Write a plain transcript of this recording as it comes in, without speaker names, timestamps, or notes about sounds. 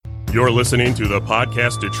You're listening to the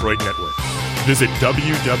Podcast Detroit Network. Visit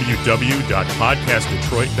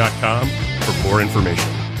www.podcastdetroit.com for more information.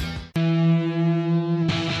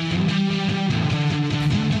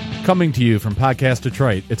 Coming to you from Podcast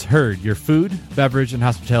Detroit, it's Herd, your food, beverage, and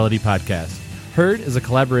hospitality podcast. Herd is a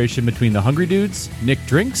collaboration between the Hungry Dudes, Nick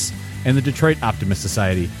Drinks, and the Detroit Optimist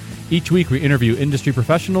Society. Each week we interview industry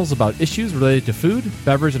professionals about issues related to food,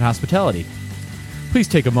 beverage, and hospitality. Please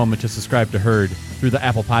take a moment to subscribe to Herd through the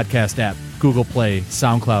Apple Podcast app, Google Play,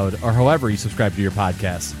 SoundCloud, or however you subscribe to your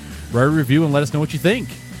podcasts. Write a review and let us know what you think.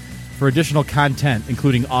 For additional content,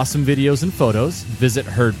 including awesome videos and photos, visit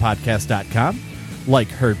herdpodcast.com, like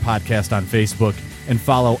Herd Podcast on Facebook, and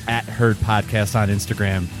follow at Herd Podcast on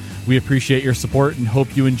Instagram. We appreciate your support and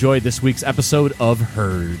hope you enjoyed this week's episode of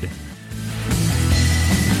Herd.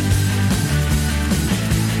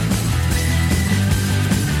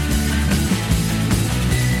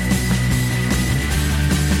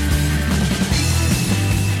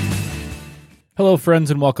 Hello, friends,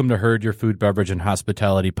 and welcome to Herd, your food, beverage, and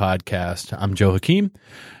hospitality podcast. I'm Joe Hakeem,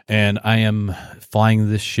 and I am flying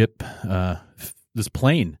this ship, this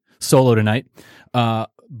plane, solo tonight. But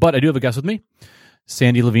I do have a guest with me,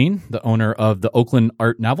 Sandy Levine, the owner of the Oakland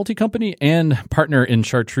Art Novelty Company and partner in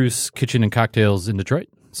Chartreuse Kitchen and Cocktails in Detroit.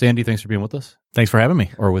 Sandy, thanks for being with us. Thanks for having me.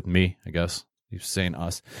 Or with me, I guess. You're saying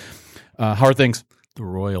us. How are things? The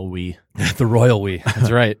royal we. The royal we. That's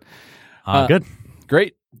right. Good.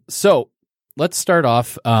 Great. So, let's start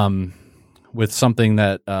off with something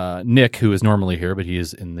that Nick, who is normally here, but he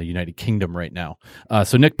is in the United Kingdom right now.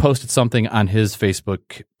 So Nick posted something on his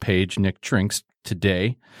Facebook page, Nick Drinks,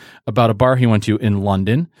 today about a bar he went to in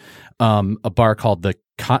London, a bar called the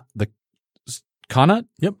Connaught?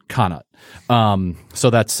 Yep, Connaught. So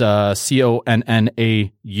that's Connaugth.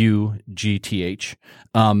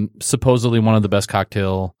 Supposedly one of the best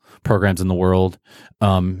cocktail programs in the world,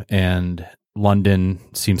 and London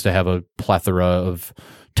seems to have a plethora of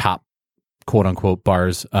top quote unquote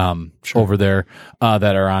bars over there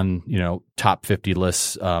that are on, top 50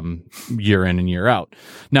 lists year in and year out.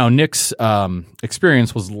 Now, Nick's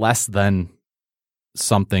experience was less than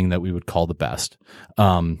something that we would call the best.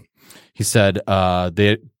 He said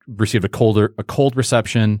they received a cold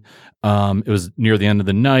reception. It was near the end of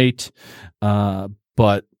the night,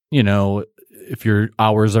 but if your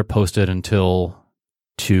hours are posted until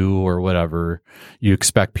 2 or whatever, you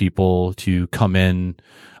expect people to come in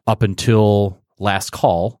up until last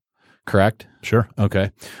call, correct? Sure.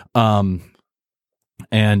 Okay. And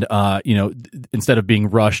instead of being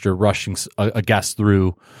rushed or rushing a guest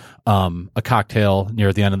through a cocktail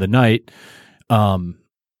near the end of the night, I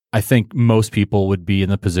think most people would be in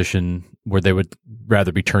the position where they would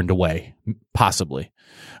rather be turned away, possibly.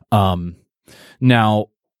 Now,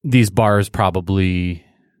 these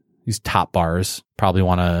top bars probably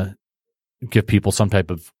want to give people some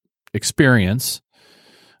type of experience.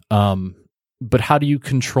 But how do you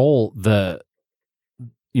control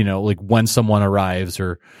when someone arrives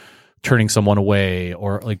or turning someone away,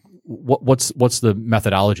 or what's the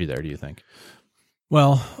methodology there, do you think?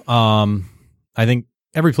 Well, I think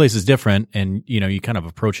every place is different, and you kind of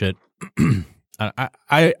approach it.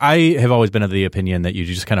 I have always been of the opinion that you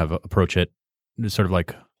just kind of approach it sort of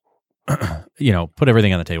like, put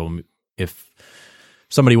everything on the table. If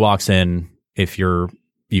somebody walks in, you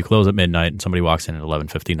close at midnight and somebody walks in at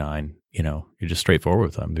 11:59, you're just straightforward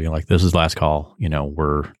with them, being like, "This is last call.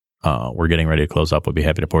 We're getting ready to close up. We'll be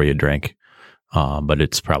happy to pour you a drink, but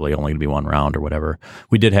it's probably only going to be one round or whatever."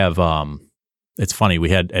 We did have. It's funny. We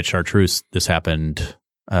had at Chartreuse. This happened.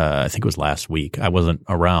 I think it was last week. I wasn't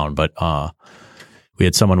around, but we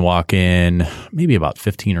had someone walk in maybe about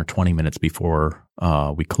 15 or 20 minutes before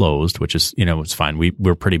we closed, which is, it's fine.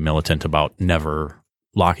 We're pretty militant about never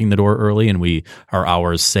locking the door early, and our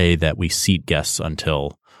hours say that we seat guests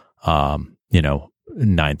until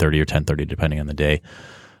 9:30 or 10:30, depending on the day.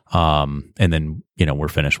 And then we're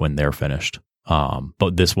finished when they're finished.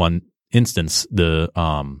 But this one instance, the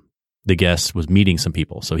guest was meeting some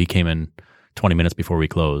people, so he came in 20 minutes before we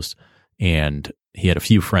closed, and he had a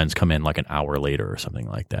few friends come in like an hour later or something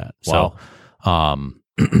like that. Wow. So,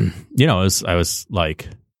 I was like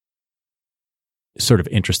sort of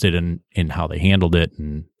interested in how they handled it,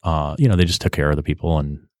 and they just took care of the people,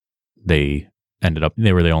 and they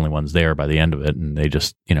were the only ones there by the end of it, and they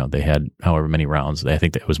just they had however many rounds. I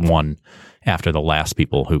think that it was one after the last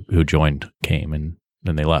people who joined came, and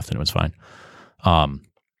then they left, and it was fine.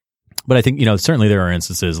 But I think certainly there are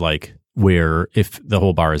instances like where if the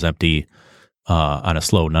whole bar is empty on a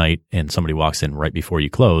slow night and somebody walks in right before you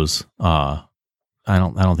close, I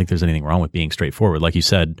don't think there's anything wrong with being straightforward. Like you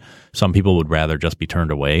said, some people would rather just be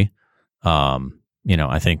turned away. I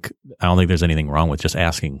don't think there's anything wrong with just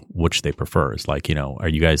asking which they prefer. It's like, are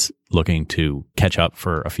you guys looking to catch up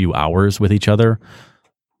for a few hours with each other?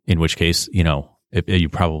 In which case, if you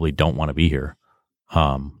probably don't want to be here.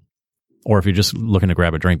 Or if you're just looking to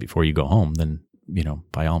grab a drink before you go home, then,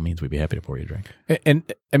 by all means, we'd be happy to pour you a drink.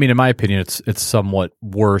 And I mean, in my opinion, it's somewhat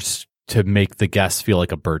worse to make the guests feel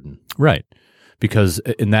like a burden. Right. Because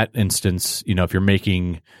in that instance, if you're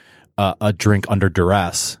making a drink under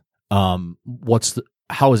duress,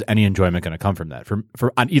 how is any enjoyment going to come from that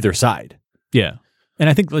for on either side? Yeah. And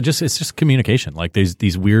I think it's just communication. Like there's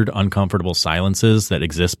these weird, uncomfortable silences that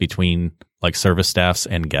exist between like service staffs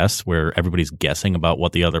and guests where everybody's guessing about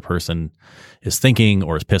what the other person is thinking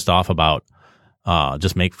or is pissed off about,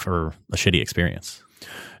 just make for a shitty experience.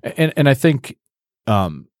 And I think,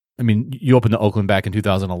 you opened the Oakland back in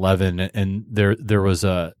 2011 and there was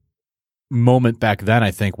a moment back then, I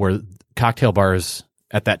think, where cocktail bars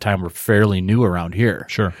at that time were fairly new around here.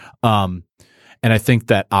 Sure. And I think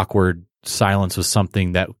that awkward silence was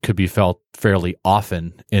something that could be felt fairly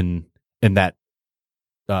often in that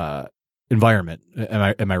environment.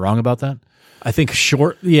 Am I wrong about that? I think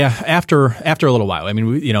after a little while. I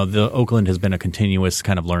mean, the Oakland has been a continuous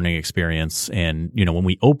kind of learning experience, and when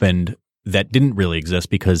we opened, that didn't really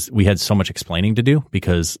exist because we had so much explaining to do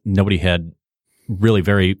because nobody had really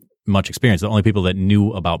very much experience. The only people that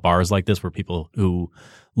knew about bars like this were people who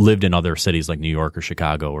lived in other cities like New York or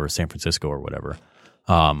Chicago or San Francisco or whatever.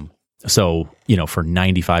 So, for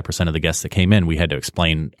 95% of the guests that came in, we had to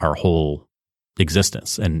explain our whole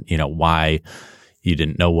existence and, why you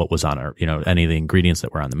didn't know what was on our, any of the ingredients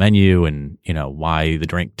that were on the menu and, why the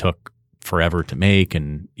drink took forever to make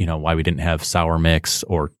and, why we didn't have sour mix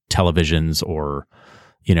or televisions or,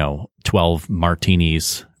 12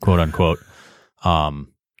 martinis, quote unquote.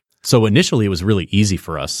 So initially it was really easy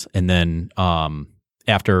for us. And then,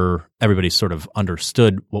 after everybody sort of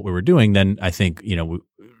understood what we were doing, then I think,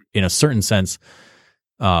 in a certain sense,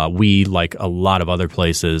 we, like a lot of other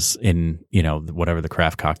places in, whatever the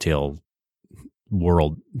craft cocktail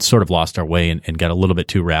world, sort of lost our way and got a little bit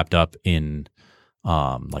too wrapped up in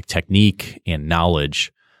like technique and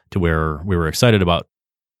knowledge to where we were excited about,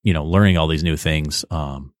 learning all these new things.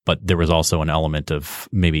 But there was also an element of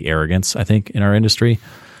maybe arrogance, I think, in our industry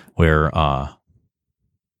where,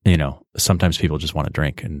 sometimes people just want to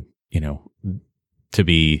drink and, to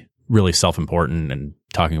be really self-important and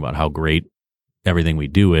talking about how great everything we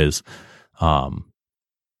do is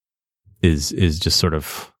just sort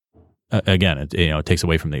of, again, it takes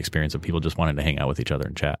away from the experience of people just wanting to hang out with each other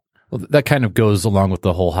and chat. Well, that kind of goes along with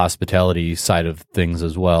the whole hospitality side of things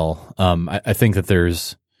as well. I think that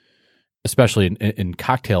there's, especially in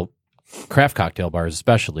craft cocktail bars,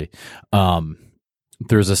 especially,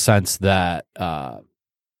 there's a sense that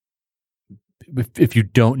if you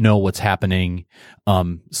don't know what's happening,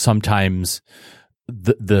 sometimes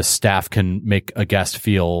the staff can make a guest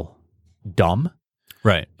feel dumb.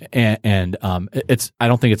 Right. And I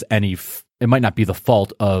don't think it's it might not be the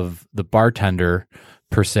fault of the bartender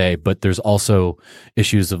per se, but there's also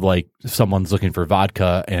issues of like if someone's looking for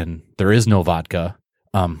vodka and there is no vodka,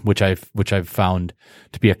 which I've found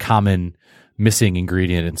to be a common missing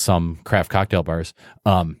ingredient in some craft cocktail bars.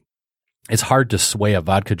 It's hard to sway a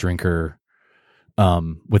vodka drinker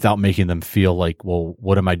without making them feel like, well,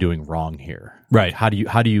 what am I doing wrong here? Right. How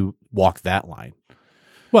do you walk that line?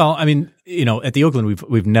 Well, I mean, at the Oakland,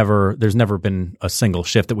 there's never been a single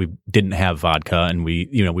shift that we didn't have vodka, and we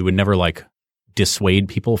would never like dissuade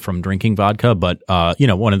people from drinking vodka. But,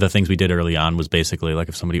 one of the things we did early on was basically like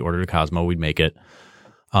if somebody ordered a Cosmo, we'd make it.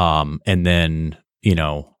 And then,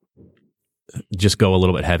 just go a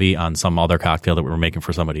little bit heavy on some other cocktail that we were making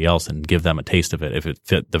for somebody else and give them a taste of it if it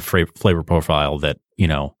fit the flavor profile that,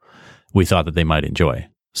 we thought that they might enjoy.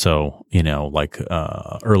 So,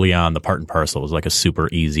 early on, the Part and Parcel was like a super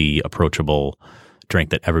easy, approachable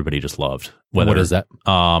drink that everybody just loved. What is that?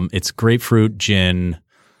 It's grapefruit, gin,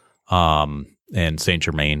 and Saint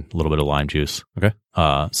Germain, a little bit of lime juice. Okay.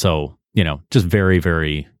 So, just very,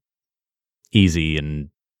 very easy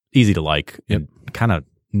to like and kind of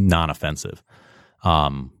non-offensive.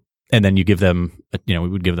 And then you give them, we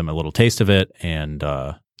would give them a little taste of it and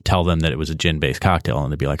tell them that it was a gin-based cocktail,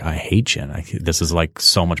 and they'd be like, I hate gin. This is like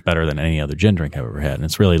so much better than any other gin drink I've ever had. And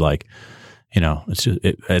it's really like, it's just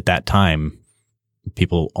at that time,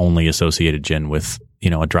 people only associated gin with,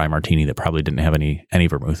 a dry martini that probably didn't have any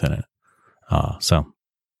vermouth in it.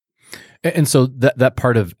 And so that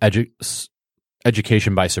part of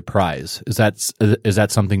education by surprise, is that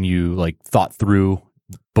something you like thought through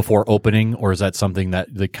before opening, or is that something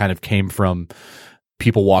that kind of came from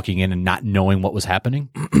people walking in and not knowing what was happening?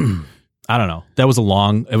 I don't know. It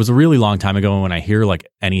was a really long time ago. And when I hear like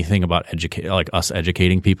anything about us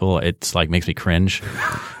educating people, it's like makes me cringe.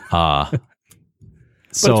 But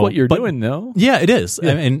it's what you're doing, though. Yeah, it is.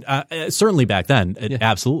 Yeah. And certainly back then, it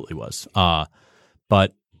absolutely was.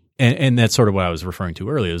 But that's sort of what I was referring to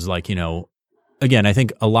earlier. Is like, again, I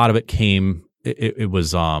think a lot of it came. It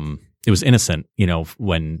was innocent,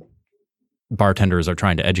 when bartenders are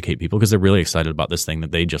trying to educate people because they're really excited about this thing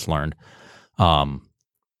that they just learned.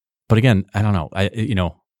 But again, I don't know.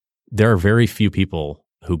 There are very few people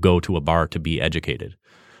who go to a bar to be educated.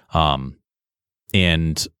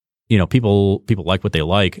 And people like what they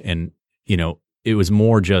like, and it was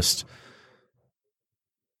more just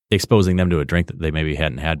exposing them to a drink that they maybe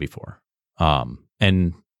hadn't had before.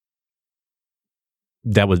 And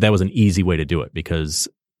that was an easy way to do it because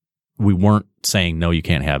we weren't saying, no, you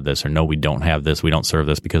can't have this, or no, we don't have this. We don't serve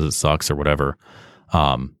this because it sucks or whatever.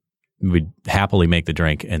 We'd happily make the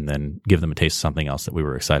drink and then give them a taste of something else that we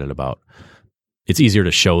were excited about. It's easier to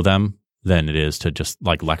show them than it is to just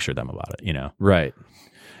like lecture them about it, Right.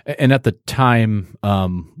 And at the time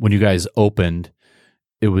when you guys opened,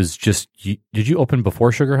 it was just, did you open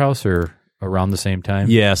before Sugar House or around the same time?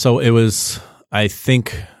 Yeah. So I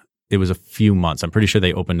think it was a few months. I'm pretty sure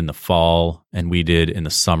they opened in the fall and we did in the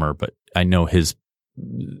summer, but I know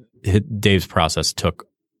Dave's process took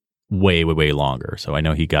way, way, way longer. So I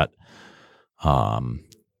know he got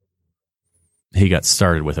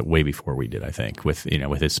started with it way before we did, I think, with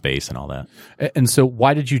his space and all that. And so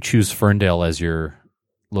why did you choose Ferndale as your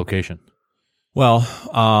location? Well,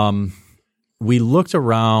 we looked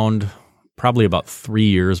around probably about 3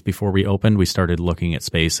 years before we opened. We started looking at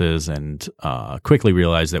spaces and quickly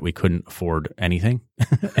realized that we couldn't afford anything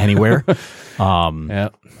anywhere.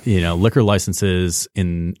 Liquor licenses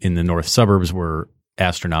in the north suburbs were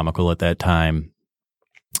astronomical at that time.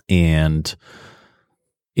 And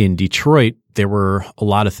in Detroit, there were a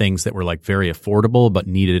lot of things that were like very affordable but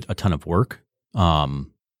needed a ton of work. Or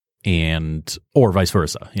vice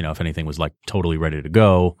versa. If anything was like totally ready to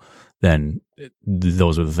go, then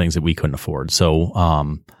those are the things that we couldn't afford.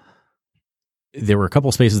 So there were a couple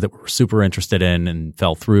of spaces that we were super interested in and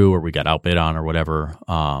fell through, or we got outbid on, or whatever.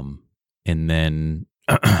 And then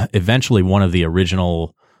eventually, one of the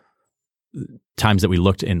original times that we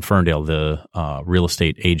looked in Ferndale, the real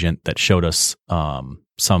estate agent that showed us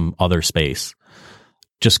some other space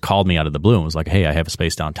just called me out of the blue and was like, "Hey, I have a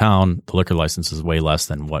space downtown. The liquor license is way less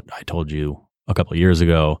than what I told you a couple of years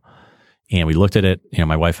ago." And we looked at it,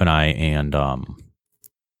 my wife and I, and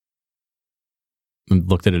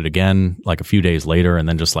looked at it again like a few days later, and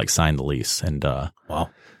then just like signed the lease. And wow!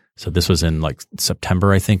 So this was in like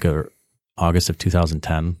September, I think, or August of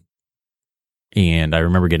 2010. And I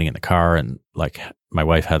remember getting in the car, and like my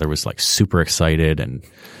wife Heather was like super excited, and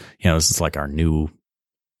this is like our new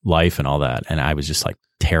life and all that. And I was just like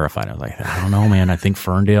terrified. I was like, I don't know, man. I think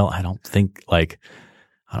Ferndale, I don't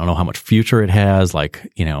know how much future it has. Like,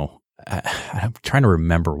 I'm trying to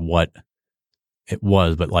remember what it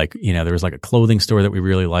was, but like, there was like a clothing store that we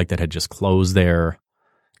really liked that had just closed there.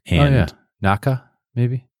 And Naka,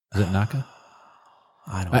 maybe? Is it Naka?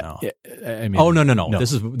 I don't know. I mean, no.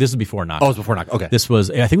 This is before Naka. Oh, it was before Naka. Okay. This was,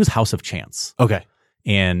 I think it was House of Chance. Okay.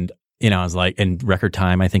 And, I was like, and Record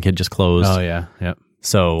Time, I think, had just closed. Oh, yeah. Yep.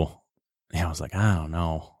 So, I was like, I don't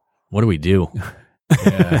know. What do we do?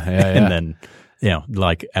 Yeah. And then,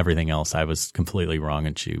 like everything else, I was completely wrong,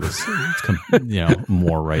 and she was,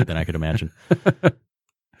 more right than I could imagine.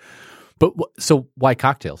 But so why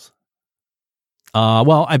cocktails?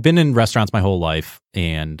 Well, I've been in restaurants my whole life,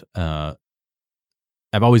 and I've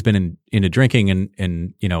always been into drinking,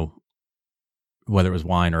 and whether it was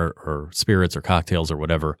wine or spirits or cocktails or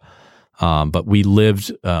whatever. But we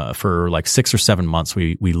lived for like 6 or 7 months.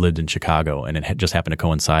 We lived in Chicago, and it had just happened to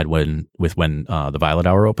coincide with when the Violet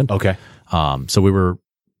Hour opened. Okay. So we were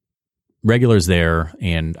regulars there,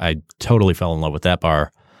 and I totally fell in love with that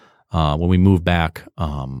bar. When we moved back,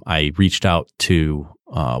 I reached out to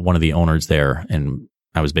one of the owners there, and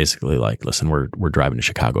I was basically like, "Listen, we're driving to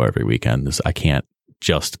Chicago every weekend. I can't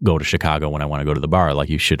just go to Chicago when I want to go to the bar. Like,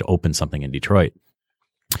 you should open something in Detroit."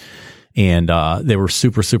 And they were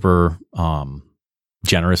super, super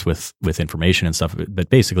generous with information and stuff. But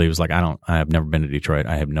basically, it was like, I have never been to Detroit.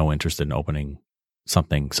 I have no interest in opening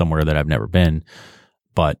something somewhere that I've never been.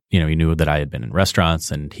 But, he knew that I had been in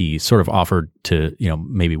restaurants, and he sort of offered to,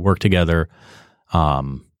 maybe work together.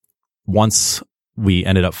 Once we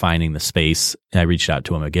ended up finding the space, I reached out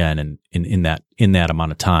to him again. And in that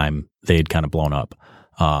amount of time, they had kind of blown up.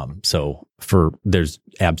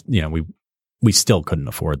 We still couldn't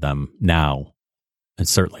afford them now, and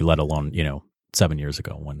certainly let alone, 7 years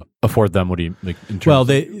ago. When afford them, what do you like? In terms well, of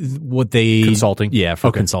they consulting? Yeah, for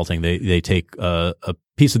Okay. consulting, they take a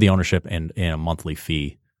piece of the ownership and a monthly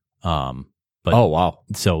fee. But oh wow,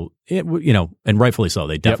 so it, and rightfully so.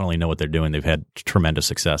 They definitely know what they're doing. They've had tremendous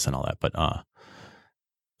success and all that. But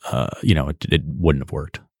it wouldn't have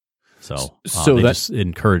worked. So they just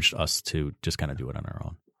encouraged us to just kind of do it on our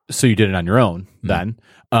own. So you did it on your own then.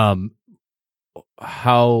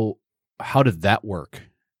 How did that work?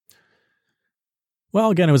 Well,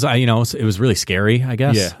 again, it was it was really scary, I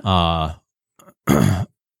guess. Yeah.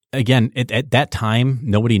 Again, at that time,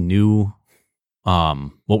 nobody knew what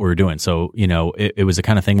we were doing. So, it was the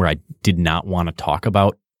kind of thing where I did not want to talk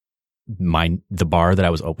about the bar that I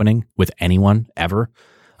was opening with anyone ever.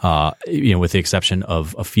 With the exception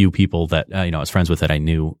of a few people that I was friends with that I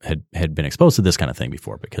knew had been exposed to this kind of thing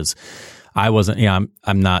before, because I wasn't.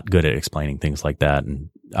 I'm not good at explaining things like that, and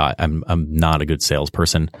I'm not a good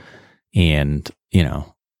salesperson, and I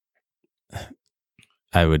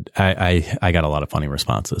got a lot of funny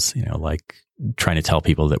responses, like trying to tell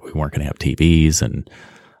people that we weren't going to have TVs, and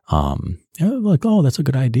like, oh, that's a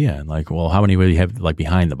good idea, and like, well, how many will you have like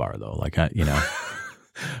behind the bar though, like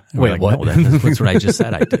Wait, like, what? No, that's what I just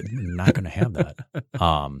said. I'm not going to have that.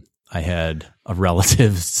 I had a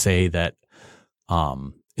relative say that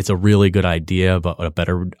it's a really good idea, but a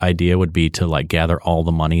better idea would be to like gather all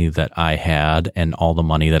the money that I had and all the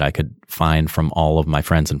money that I could find from all of my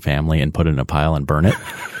friends and family and put it in a pile and burn it.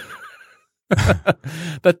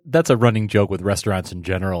 That's a running joke with restaurants in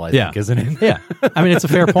general, I think, isn't it? Yeah. I mean, it's a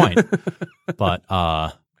fair point. But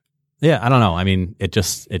yeah, I don't know. I mean, it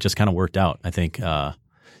just kind of worked out. I think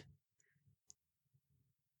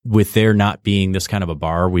with there not being this kind of a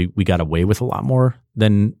bar, we got away with a lot more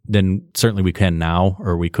than certainly we can now,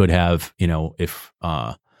 or we could have, if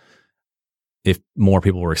more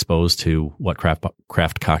people were exposed to what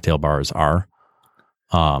craft cocktail bars are.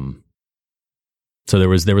 So there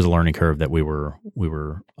was a learning curve that we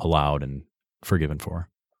were allowed and forgiven for.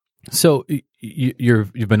 So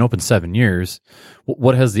you've been open 7 years.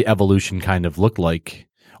 What has the evolution kind of looked like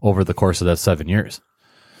over the course of that 7 years?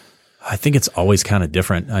 I think it's always kind of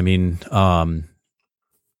different. I mean,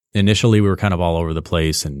 initially we were kind of all over the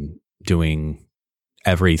place and doing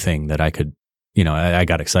everything that I could, I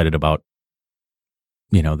got excited about,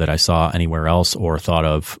 that I saw anywhere else or thought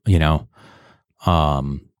of,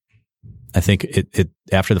 I think it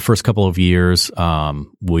after the first couple of years,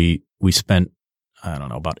 we spent, I don't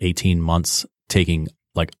know, about 18 months taking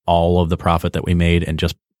like all of the profit that we made and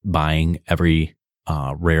just buying every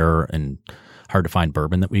rare and hard to find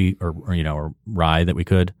bourbon that or rye that we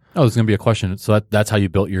could. Oh, there's going to be a question. So that's how you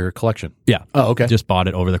built your collection? Yeah. Oh, okay. Just bought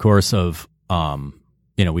it over the course of,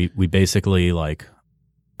 we basically like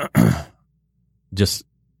just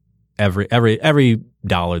every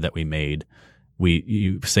dollar that we made,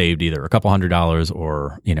 you saved either a couple $100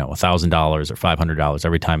 or, $1,000 or $500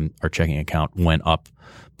 every time our checking account went up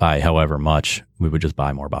by however much. We would just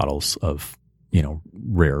buy more bottles of,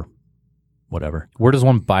 rare whatever. Where does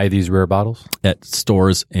one buy these rare bottles? At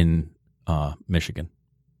stores in Michigan.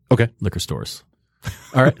 Okay. Liquor stores.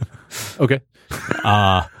 All right. Okay.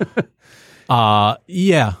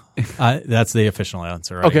 Yeah. That's the official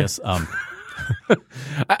answer, Okay. I guess.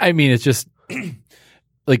 I mean, it's just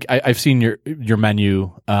like I've seen your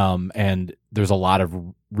menu, and there's a lot of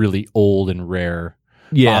really old and rare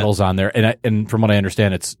bottles on there, and from what I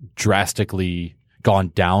understand, it's drastically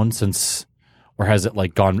gone down since. Or has it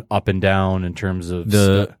like gone up and down in terms of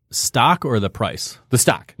the stock or the price? The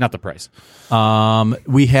stock, not the price.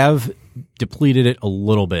 We have depleted it a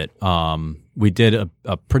little bit. We did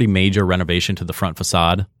a pretty major renovation to the front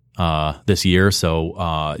facade this year,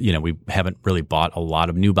 so we haven't really bought a lot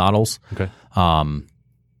of new bottles. Okay.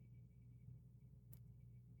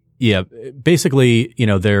 Yeah, basically,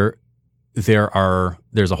 there's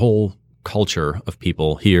a whole culture of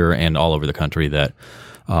people here and all over the country that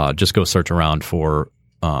just go search around for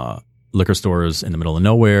liquor stores in the middle of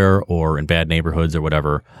nowhere or in bad neighborhoods or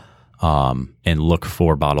whatever, and look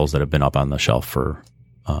for bottles that have been up on the shelf for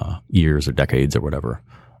years or decades or whatever.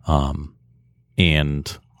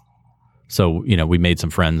 And so, we made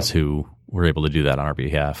some friends who were able to do that on our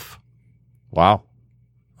behalf. Wow.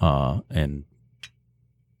 And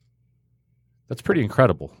that's pretty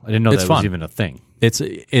incredible. I didn't know that was even a thing. It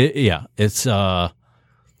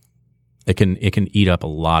can eat up a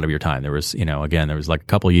lot of your time. There was, there was like a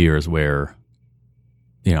couple of years where,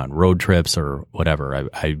 on road trips or whatever,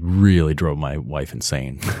 I really drove my wife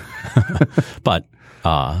insane. But,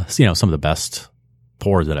 some of the best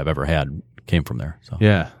pours that I've ever had came from there. So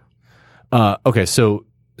yeah. Okay. So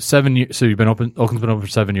 7 years. So you've been open. Oakland's been open for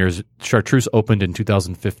 7 years. Chartreuse opened in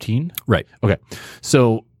 2015. Right. Okay.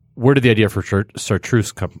 So where did the idea for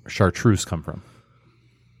Chartreuse come from?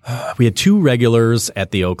 We had 2 regulars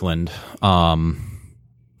at the Oakland, or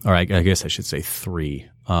I guess I should say 3,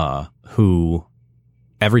 who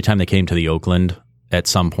every time they came to the Oakland at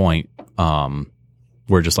some point,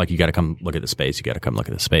 were just like, you got to come look at the space. You got to come look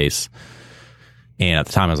at the space. And at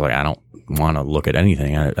the time I was like, I don't want to look at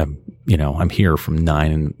anything. I'm here from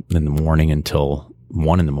 9 in the morning until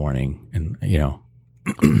 1 in the morning. And, I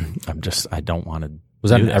don't want to. Was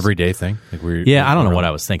that an everyday thing? Like I don't know what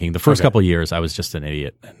I was thinking. The first couple of years I was just an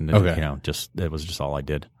idiot. And, it was just all I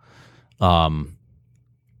did.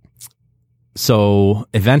 So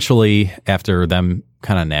eventually, after them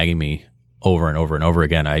kind of nagging me over and over and over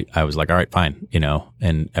again, I was like, all right, fine,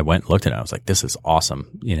 and I went and looked at it. I was like, this is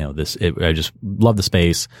awesome. I just love the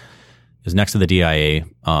space. It was next to the DIA.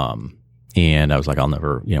 And I was like, I'll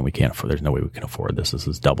never, we can't afford, there's no way we can afford this. This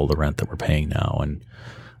is double the rent that we're paying now. And,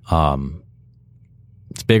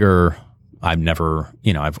 it's bigger. I've never,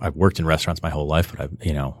 I've worked in restaurants my whole life, but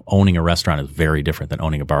owning a restaurant is very different than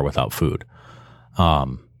owning a bar without food.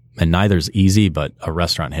 And neither's easy, but a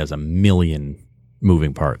restaurant has a million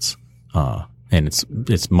moving parts. And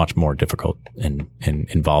it's much more difficult and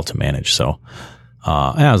involved to manage. So,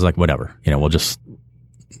 and I was like, whatever, we'll just,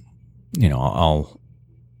 I'll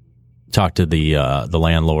talk to the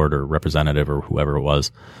landlord or representative or whoever it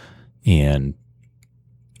was and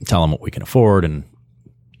tell them what we can afford. And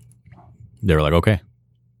they were like, okay.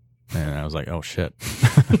 And I was like, oh shit.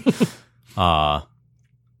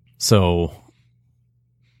 So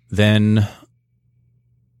then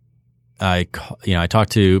I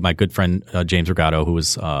talked to my good friend, James Regato, who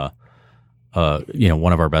was,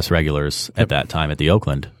 one of our best regulars at that time at the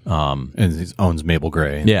Oakland. And he owns Mabel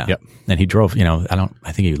Gray. Yeah. Yep. And he drove, I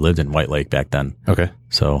think he lived in White Lake back then. Okay.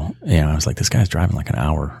 So, I was like, this guy's driving like an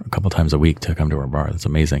hour a couple times a week to come to our bar. That's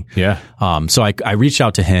amazing. Yeah. So I reached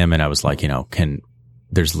out to him and I was like,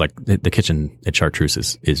 there's like the kitchen at Chartreuse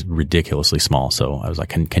is ridiculously small. So I was like,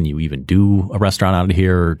 can you even do a restaurant out of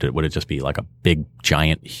here? Or would it just be like a big,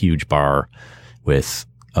 giant, huge bar with,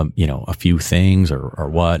 a few things or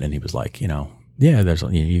what? And he was like, yeah, there's,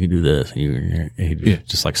 you can do this. He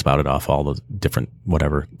just like spouted off all the different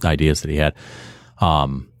whatever ideas that he had.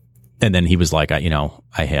 And then he was like, I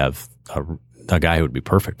have a guy who would be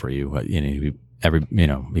perfect for you. You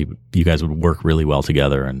guys would work really well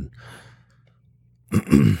together. And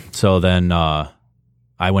so then,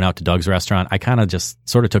 I went out to Doug's restaurant. I kind of just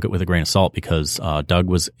sort of took it with a grain of salt because, Doug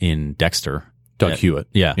was in Dexter. Doug Hewitt.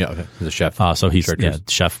 Yeah. Yeah. Okay. He's a chef. So he's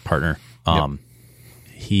chef partner.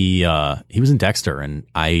 He was in Dexter and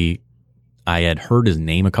I had heard his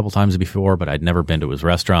name a couple times before, but I'd never been to his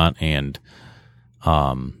restaurant. And,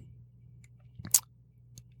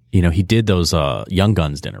 he did those, Young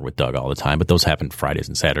Guns dinner with Doug all the time, but those happened Fridays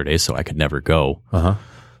and Saturdays. So I could never go. Uh-huh.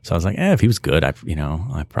 So I was like, if he was good, I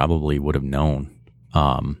probably would have known.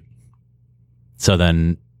 So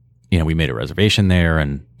then, we made a reservation there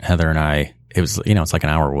and Heather and I, it was, it's like an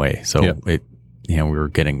hour away. So it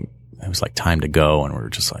was like time to go and we were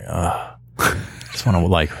just like, I just want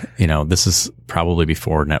to this is probably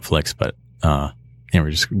before Netflix, but,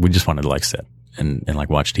 we just wanted to like sit and like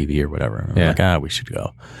watch TV or whatever. And we were like, we should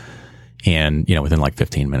go. And, within like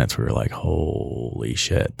 15 minutes, we were like, holy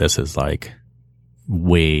shit, this is like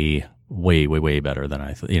way, way, way, way better than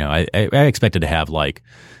I thought. I expected to have like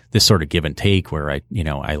this sort of give and take where I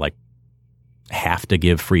like have to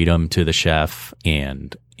give freedom to the chef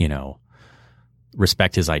and,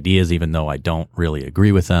 respect his ideas, even though I don't really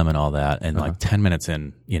agree with them and all that. And like 10 minutes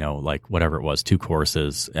in, like whatever it was, 2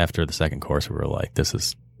 courses after the second course, we were like, this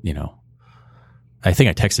is, I think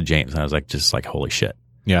I texted James and I was like, just like, holy shit.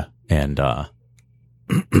 Yeah. And, and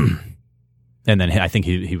then I think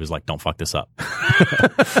he was like, don't fuck this up.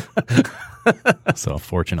 So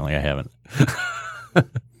fortunately I haven't.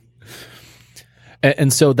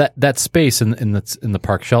 And so that space in the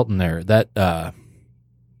Park Shelton there, that,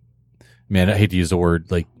 man, I hate to use the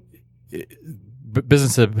word like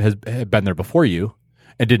business has been there before you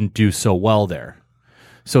and didn't do so well there.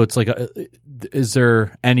 So it's like, was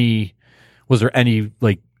there any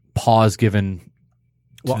like pause given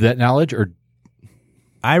to that knowledge or?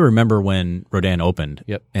 I remember when Rodin opened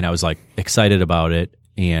and I was like excited about it.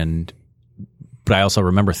 But I also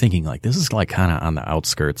remember thinking like, this is like kind of on the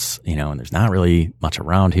outskirts, and there's not really much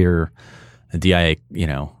around here. The DIA,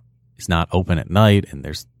 is not open at night and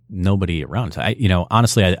there's nobody around. So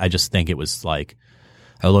honestly, I just think it was like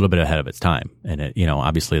a little bit ahead of its time. And it,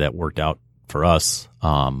 obviously that worked out for us.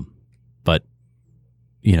 But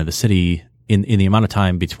the city in the amount of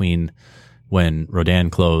time between when Rodin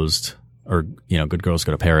closed, or Good Girls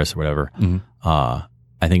Go to Paris or whatever.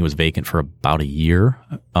 I think it was vacant for about a year.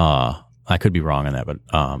 I could be wrong on that, but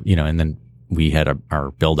and then we had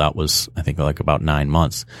our build out was, I think, like about 9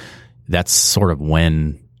 months. That's sort of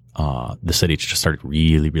when the city just started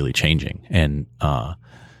really, really changing. And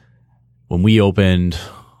when we opened,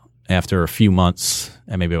 after a few months,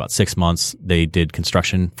 and maybe about 6 months, they did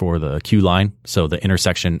construction for the Q line. So the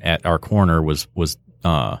intersection at our corner was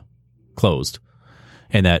closed,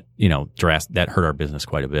 and that that hurt our business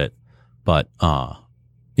quite a bit. But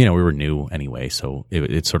we were new anyway, so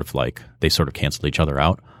it's sort of like they sort of canceled each other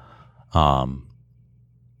out.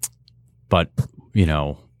 But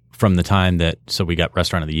from the time so we got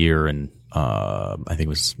Restaurant of the Year, and I think it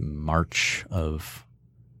was March of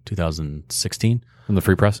 2016 from the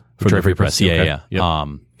Free Press. From the Free Press, okay. yeah.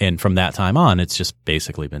 Yep. And from that time on, it's just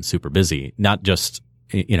basically been super busy. Not just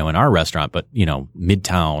in our restaurant, but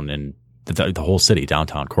Midtown and the whole city,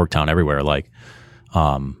 downtown, Corktown, everywhere. Like,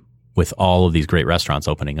 with all of these great restaurants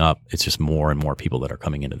opening up, it's just more and more people that are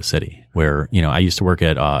coming into the city. Where I used to work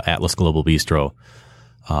at Atlas Global Bistro,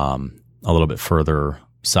 a little bit further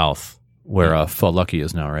south, where Pho Lucky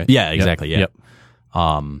is now, right? Yeah, exactly. Yep.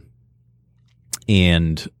 Yeah.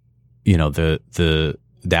 And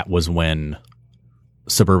that was when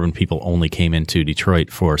suburban people only came into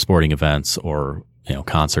Detroit for sporting events or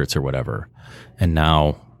concerts or whatever, and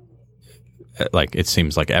now, like, it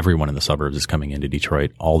seems like everyone in the suburbs is coming into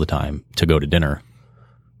Detroit all the time to go to dinner.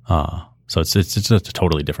 So it's just a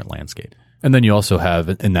totally different landscape. And then you also have,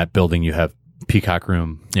 in that building, you have Peacock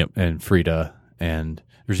Room, Yep. and Frida, and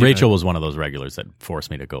Rachel was one of those regulars that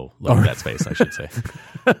forced me to go look at that space, I should say.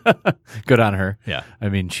 Good on her. Yeah. I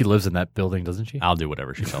mean, she lives in that building, doesn't she? I'll do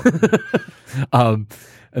whatever she tells me.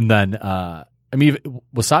 And then,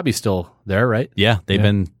 Wasabi's still there, right? Yeah, they've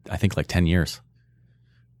been, I think, like 10 years.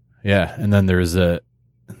 Yeah, and then there's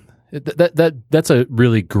that's a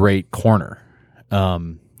really great corner,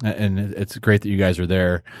 and it's great that you guys are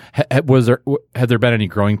there. Have there been any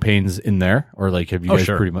growing pains in there, or like have you guys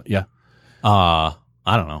sure. pretty much? Yeah.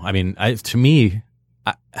 I don't know. I mean, to me,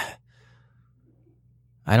 I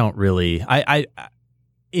don't really. I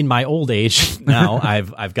in my old age now,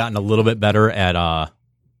 I've gotten a little bit better at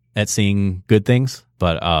seeing good things,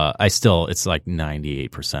 but I still, it's like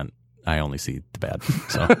 98%. I only see the bad.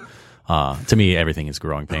 So to me, everything is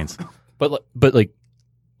growing pains. But like,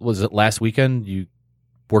 was it last weekend you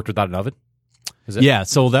worked without an oven? Is it? Yeah.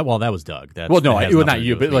 So that was Doug. Well, no, not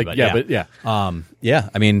you, but like, yeah, but yeah. Yeah.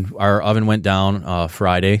 I mean, our oven went down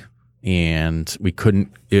Friday, and we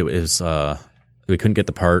couldn't. It was we couldn't get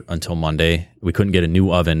the part until Monday. We couldn't get a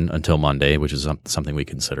new oven until Monday, which is something we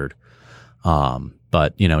considered.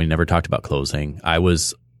 But we never talked about closing. I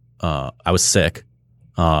was sick.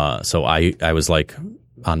 So I was like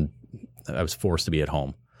I was forced to be at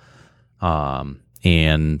home.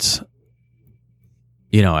 And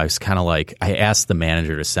I was kind of like, I asked the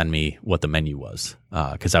manager to send me what the menu was.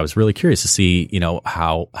 Cause I was really curious to see,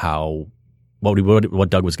 what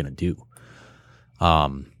Doug was going to do.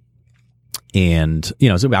 And,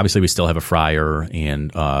 so obviously we still have a fryer,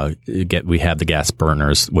 and, we have the gas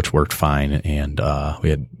burners, which worked fine. And,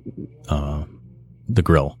 we had, the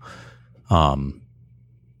grill. And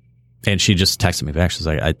she just texted me back. She's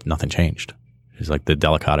like, nothing changed. She's like, the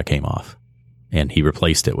delicata came off, and he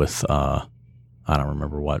replaced it with, I don't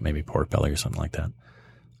remember what, maybe pork belly or something like that.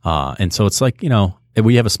 And so it's like,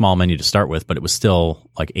 we have a small menu to start with, but it was still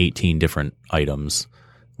like 18 different items,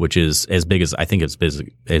 which is as big as, I think it's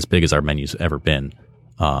as big as our menu's ever been.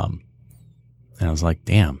 And I was like,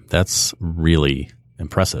 damn, that's really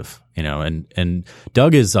impressive, and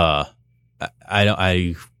Doug is, I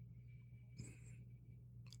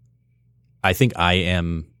think I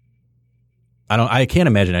am. I can't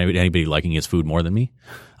imagine anybody liking his food more than me.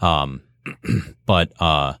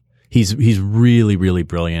 But he's really, really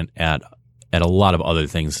brilliant at a lot of other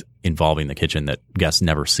things involving the kitchen that guests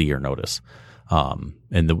never see or notice. And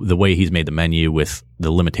the way he's made the menu with the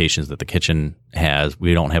limitations that the kitchen has,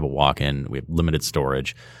 we don't have a walk-in, we have limited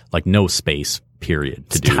storage, like no space, period.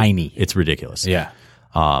 It's tiny. It's ridiculous. Yeah.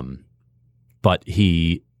 But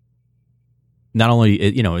he. Not only,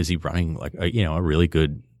 is he running like a really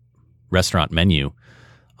good restaurant menu,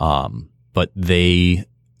 but they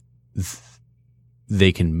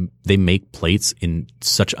make plates in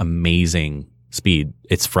such amazing speed.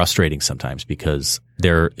 It's frustrating sometimes because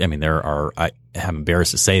I'm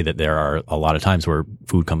embarrassed to say that there are a lot of times where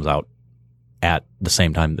food comes out at the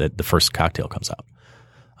same time that the first cocktail comes out.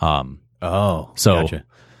 So gotcha.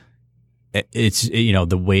 It's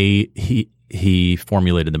the way he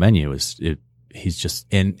formulated the menu is he's just,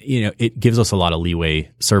 and it gives us a lot of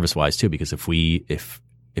leeway service wise too, because if we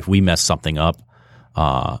mess something up,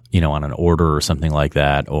 on an order or something like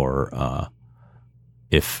that, or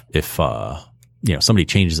if somebody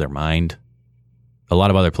changes their mind, a lot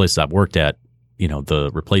of other places I've worked at, the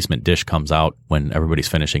replacement dish comes out when everybody's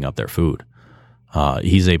finishing up their food.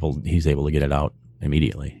 He's able to get it out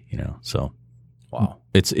immediately, so Wow.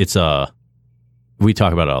 It's we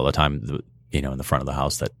talk about it all the time, in the front of the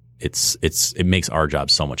house, that it makes our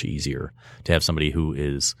job so much easier to have somebody who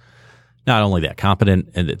is not only that competent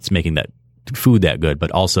and it's making that food that good,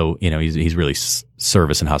 but also, he's really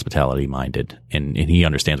service and hospitality minded, and he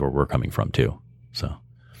understands where we're coming from too. So,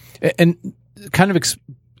 and kind of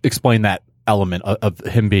explain that element of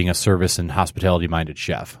him being a service and hospitality minded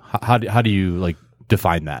chef. How do you like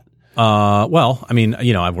define that? Well, I mean,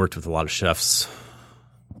 I've worked with a lot of chefs,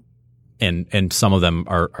 and some of them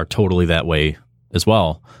are totally that way as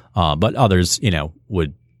well. But others,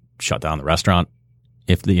 would shut down the restaurant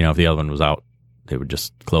if the oven was out. They would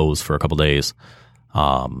just close for a couple days.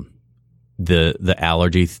 The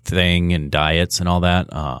allergy thing and diets and all that,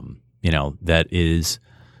 that is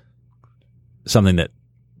something that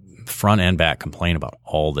front and back complain about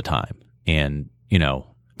all the time. And,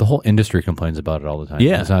 the whole industry complains about it all the time.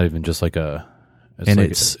 Yeah. It's not even just like it's an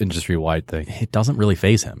industry-wide thing. It doesn't really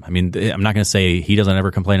faze him. I mean, I'm not going to say he doesn't ever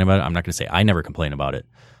complain about it. I'm not going to say I never complain about it.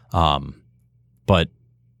 But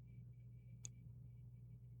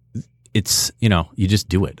it's, you just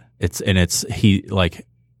do it.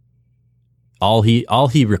 All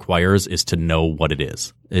he requires is to know what it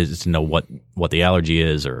is to know what the allergy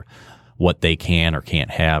is, or what they can or can't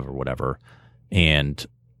have or whatever. And,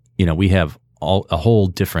 we have a whole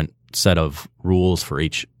different set of rules for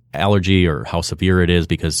each allergy or how severe it is,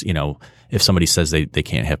 because, if somebody says they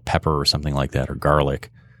can't have pepper or something like that, or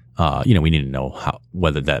garlic, we need to know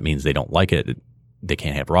whether that means they don't like it. They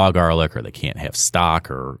can't have raw garlic, or they can't have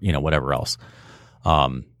stock, or, whatever else.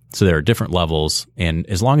 So there are different levels, and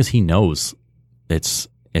as long as he knows, it's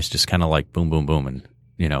just kind of like boom, boom, boom. And,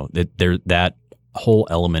 that whole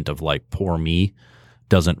element of like, poor me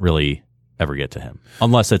doesn't really ever get to him,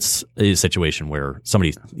 unless it's a situation where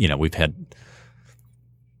somebody, we've had,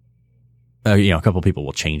 a couple of people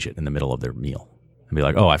will change it in the middle of their meal and be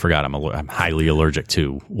like, oh, I forgot I'm highly allergic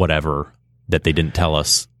to whatever that they didn't tell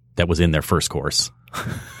us that was in their first course.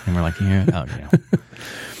 And we're like,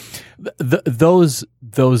 Those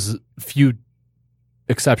few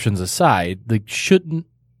exceptions aside, like, shouldn't,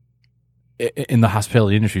 in the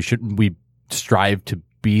hospitality industry, shouldn't we strive to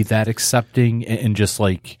be that accepting and just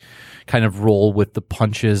like kind of roll with the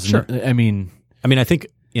punches? Sure. I mean, I think,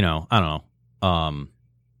 I don't know.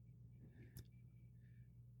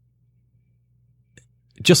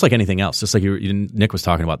 Just like anything else, just like Nick was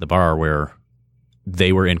talking about the bar, where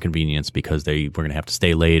they were inconvenienced because they were going to have to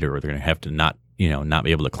stay late, or they're going to have to not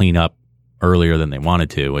be able to clean up earlier than they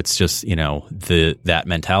wanted to. It's just, that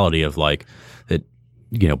mentality of like that,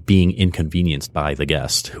 being inconvenienced by the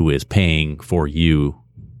guest who is paying for you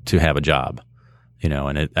to have a job,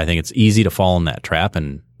 and I think it's easy to fall in that trap.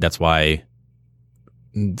 And that's why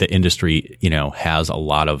the industry, has a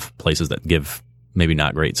lot of places that give maybe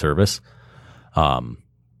not great service.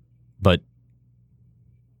 But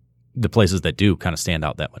the places that do kind of stand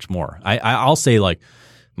out that much more. I'll say, like,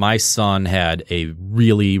 my son had a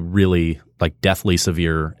really, really like deathly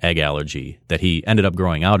severe egg allergy that he ended up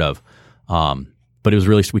growing out of. But it was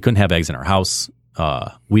really, we couldn't have eggs in our house.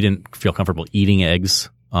 We didn't feel comfortable eating eggs,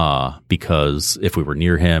 because if we were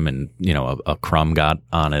near him and, a crumb got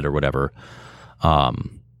on it or whatever,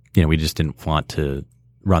 we just didn't want to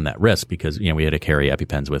run that risk, because, we had to carry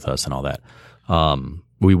EpiPens with us and all that.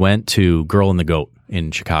 We went to Girl and the Goat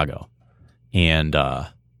in Chicago, and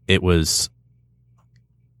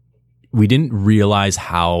we didn't realize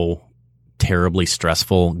how terribly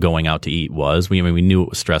stressful going out to eat was. We knew it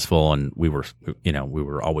was stressful, and we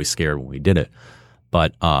were always scared when we did it.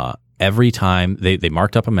 But every time they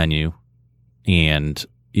marked up a menu and,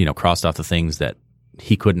 crossed off the things that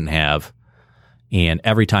he couldn't have. And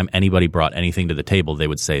every time anybody brought anything to the table, they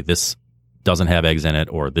would say, this doesn't have eggs in it,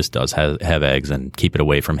 or this does have eggs, and keep it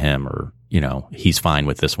away from him, or, he's fine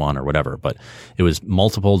with this one, or whatever. But it was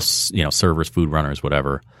multiple, servers, food runners,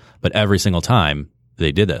 whatever. But every single time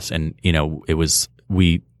they did this, and, it was,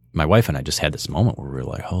 my wife and I just had this moment where we were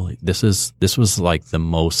like, holy, this was like the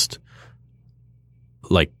most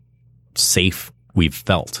like safe we've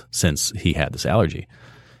felt since he had this allergy.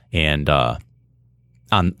 And, on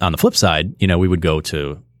the flip side, we would go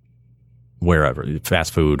to wherever,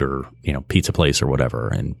 fast food or, pizza place or whatever,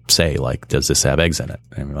 and say, like, does this have eggs in it?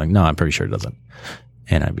 And we're like, no, I'm pretty sure it doesn't.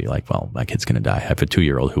 And I'd be like, well, my kid's going to die. I have a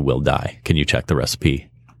 2-year-old who will die. Can you check the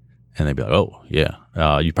recipe? And they'd be like, oh, yeah.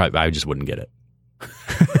 I just wouldn't get it.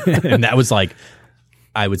 And that was like,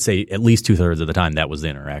 I would say at least 2/3 of the time, that was the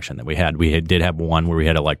interaction that we had. Did have one where we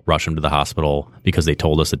had to like rush him to the hospital because they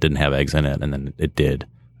told us it didn't have eggs in it, and then it did.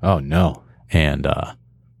 Oh, no. And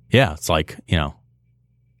it's like,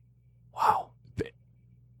 wow.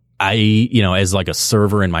 As like a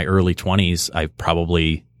server in my early 20s,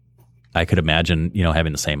 I could imagine,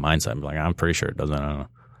 having the same mindset. I'm like, I'm pretty sure it doesn't. I don't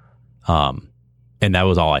know. And that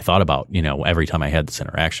was all I thought about, every time I had this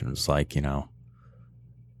interaction. It was like,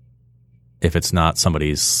 if it's not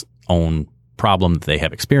somebody's own problem that they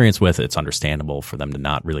have experience with, it's understandable for them to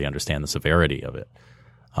not really understand the severity of it.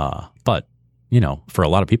 But, for a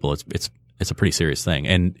lot of people, it's a pretty serious thing.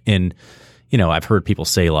 And I've heard people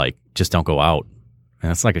say like, just don't go out. And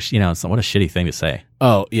it's like what a shitty thing to say.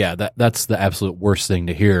 Oh yeah, that's the absolute worst thing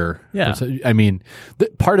to hear. Yeah, I mean,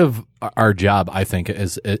 part of our job, I think,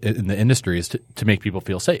 is in the industry is to make people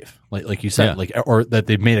feel safe, like you said, or that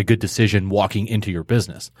they've made a good decision walking into your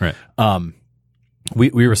business. Right.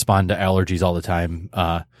 We respond to allergies all the time.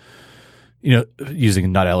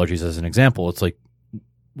 Using nut allergies as an example, it's like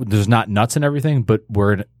there's not nuts in everything, but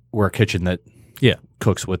we're a kitchen that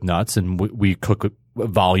cooks with nuts, and we cook with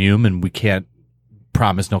volume, and we can't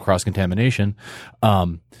promise no cross-contamination.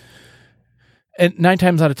 And 9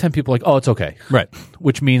 times out of 10 people are like, oh, it's okay. Right.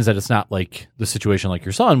 Which means that it's not like the situation like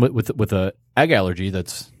your son with a egg allergy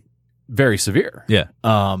that's very severe. Yeah.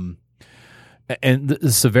 And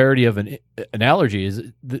the severity of an allergy is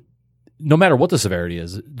no matter what the severity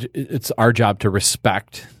is, it's our job to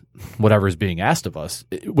respect whatever is being asked of us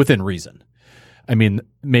within reason. I mean,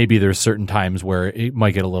 maybe there's certain times where it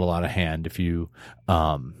might get a little out of hand if you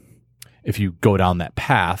go down that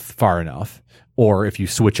path far enough, or if you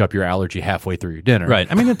switch up your allergy halfway through your dinner. Right.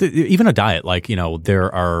 I mean, even a diet, like,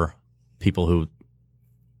 there are people who,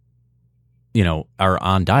 are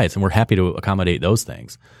on diets, and we're happy to accommodate those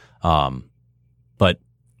things. But,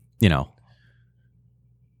 I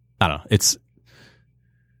don't know. It's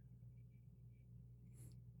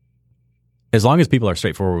as long as people are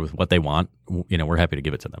straightforward with what they want, we're happy to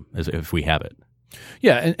give it to them if we have it.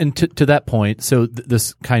 Yeah. And to that point, so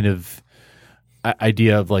this kind of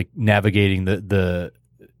idea of like navigating the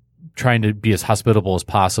trying to be as hospitable as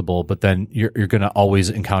possible, but then you're going to always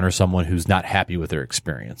encounter someone who's not happy with their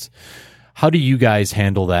experience. How do you guys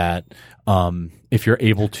handle that? If you're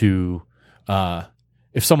able to,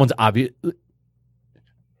 if someone's obvious,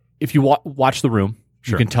 if you watch the room,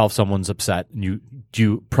 sure, you can tell if someone's upset, and do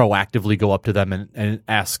you proactively go up to them and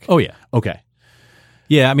ask? Oh yeah. Okay.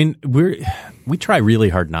 Yeah. I mean, we try really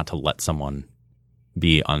hard not to let someone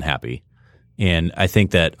be unhappy. And I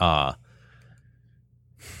think that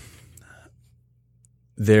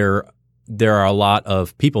there are a lot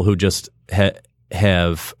of people who just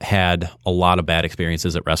have had a lot of bad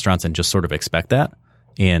experiences at restaurants and just sort of expect that.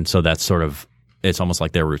 And so that's sort of, it's almost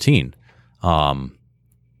like their routine. I'm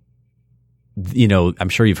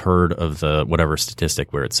sure you've heard of the whatever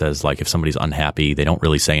statistic where it says like if somebody's unhappy, they don't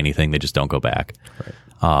really say anything, they just don't go back. Right.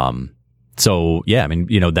 So yeah, I mean,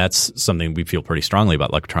 that's something we feel pretty strongly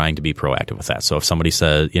about, like trying to be proactive with that. So if somebody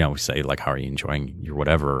says, we say like, how are you enjoying your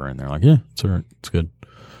whatever? And they're like, yeah, it's all right. It's good.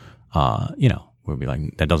 We'll be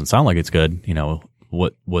like, that doesn't sound like it's good.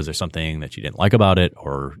 What was there something that you didn't like about it,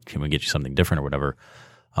 or can we get you something different or whatever?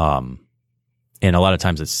 And a lot of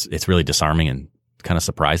times it's really disarming and kind of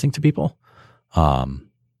surprising to people. And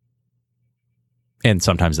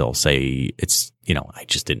sometimes they'll say I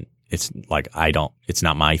just didn't. It's like, it's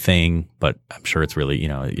not my thing, but I'm sure it's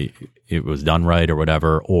really, it was done right or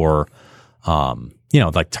whatever. Or,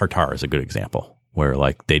 like tartare is a good example where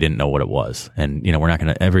like they didn't know what it was. And, we're not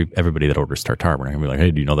going to, everybody that orders tartare, we're not going to be like,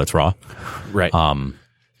 hey, do you know that's raw? Right.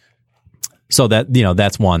 So that,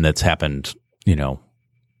 that's one that's happened,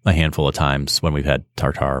 a handful of times when we've had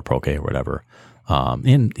tartare or poke or whatever.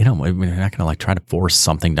 And, we're not going to like try to force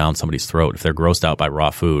something down somebody's throat. If they're grossed out by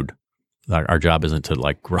raw food, our job isn't to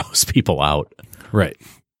like gross people out. Right.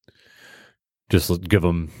 Just give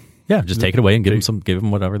them. Yeah. Just take it away and give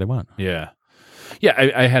them whatever they want. Yeah. Yeah.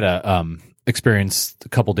 I had a experience a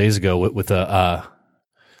couple days ago with a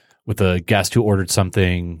guest who ordered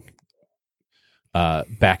something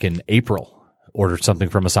back in April, ordered something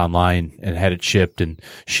from us online and had it shipped. And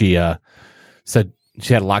she said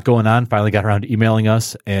she had a lot going on, finally got around to emailing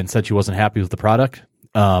us and said she wasn't happy with the product.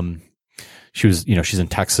 She was, she's in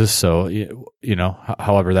Texas, so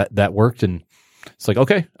however that worked, and it's like,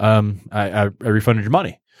 okay, I refunded your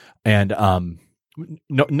money, and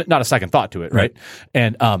no, not a second thought to it, right?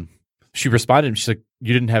 And she responded, and she's like,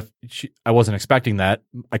 you didn't have, I wasn't expecting that.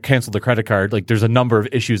 I canceled the credit card. Like there's a number of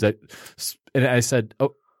issues and I said,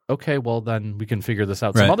 oh, okay, well then we can figure this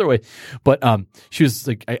out some other way. But she was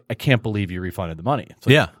like, I can't believe you refunded the money. It's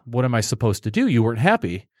like, what am I supposed to do? You weren't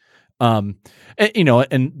happy. And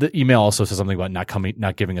the email also says something about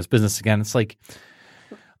not giving us business again. It's like,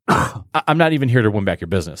 I'm not even here to win back your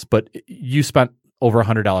business, but you spent over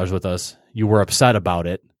 $100 with us. You were upset about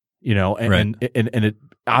it, and it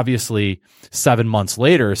obviously 7 months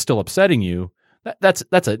later is still upsetting you. That's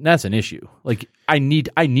an issue. Like I need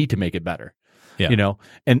to make it better,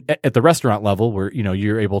 and at the restaurant level where,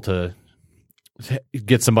 you're able to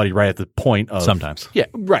get somebody right at the point of sometimes. Yeah,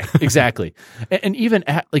 right. Exactly. and even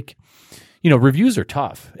at reviews are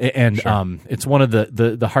tough and it's one of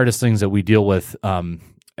the hardest things that we deal with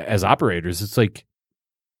as operators. It's like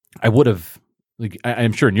I would have, like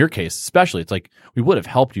I'm sure in your case especially, it's like we would have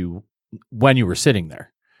helped you when you were sitting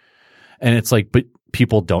there. And it's like, but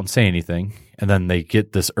people don't say anything, and then they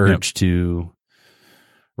get this urge to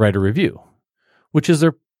write a review, which is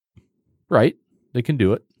their right. They can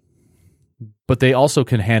do it, but they also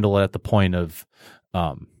can handle it at the point of,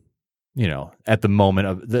 at the moment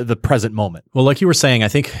of the present moment. Well, like you were saying, I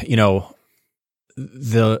think,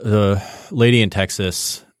 the lady in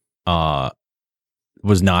Texas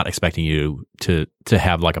was not expecting you to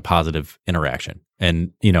have like a positive interaction.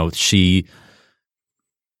 And, she,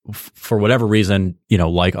 for whatever reason,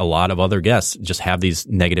 like a lot of other guests, just have these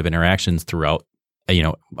negative interactions throughout,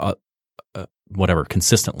 whatever,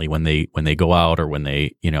 consistently when they go out or when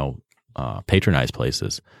they, patronize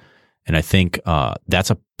places. And I think that's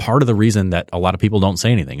a part of the reason that a lot of people don't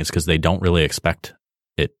say anything is because they don't really expect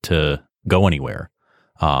it to go anywhere.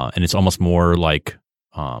 And it's almost more like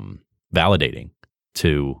validating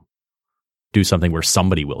to do something where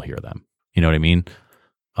somebody will hear them. You know what I mean?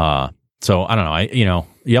 So I don't know.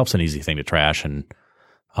 Yelp's an easy thing to trash, and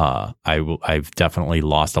I've definitely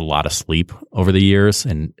lost a lot of sleep over the years,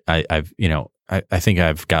 and I think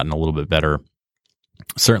I've gotten a little bit better,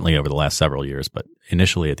 certainly over the last several years. But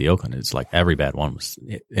initially at the Oakland, it's like every bad one was,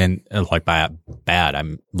 and like by bad,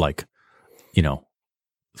 I'm like,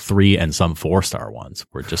 3 and some 4-star ones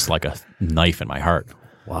were just like a knife in my heart.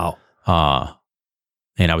 Wow.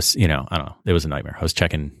 And I was, I don't know, it was a nightmare. I was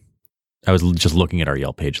just looking at our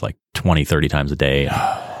Yelp page like 20, 30 times a day.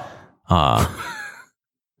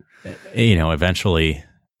 Eventually,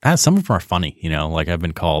 some of them are funny, like I've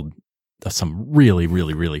been called some really,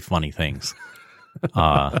 really, really funny things.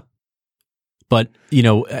 But,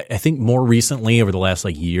 I think more recently over the last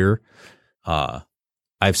like year,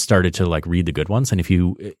 I've started to like read the good ones. And if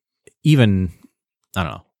you even, I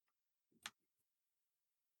don't know,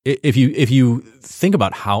 if you think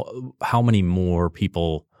about how many more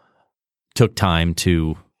people took time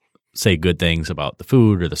to say good things about the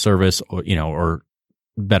food or the service, or or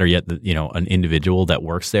better yet, an individual that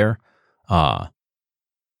works there,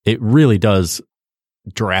 it really does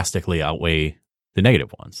drastically outweigh the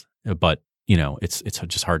negative ones. But it's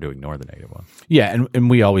just hard to ignore the negative one. Yeah, and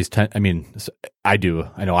we always tend. I mean, I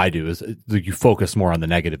know I do. Is you focus more on the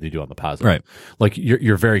negative than you do on the positive. Right. Like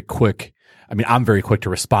you're very quick. I mean, I'm very quick to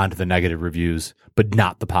respond to the negative reviews, but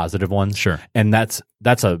not the positive ones. Sure. And that's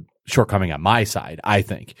a shortcoming on my side, I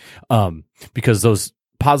think, because those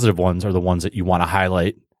positive ones are the ones that you want to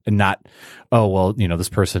highlight, and not, oh well, this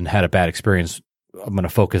person had a bad experience, I'm going to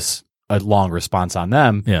focus a long response on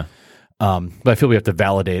them. Yeah. But I feel we have to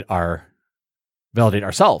validate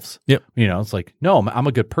ourselves. Yep. It's like, no, I'm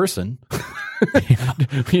a good person.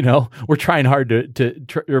 We're trying hard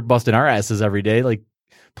we're busting our asses every day. Like,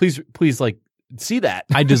 please, like, see that.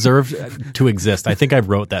 I deserve to exist. I think I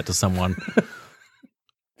wrote that to someone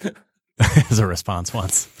as a response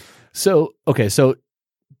once. So, okay. So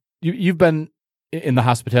you've been in the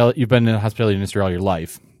hospitality industry all your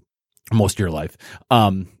life, most of your life.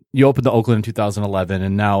 You opened the Oakland in 2011,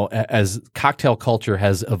 and now as cocktail culture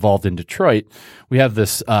has evolved in Detroit, we have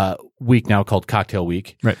this week now called Cocktail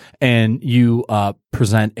Week. Right. And you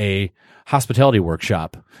present a hospitality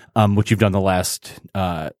workshop, which you've done the last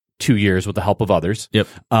 2 years with the help of others. Yep.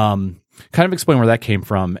 Kind of explain where that came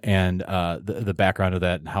from and the background of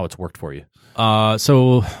that and how it's worked for you.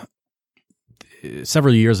 So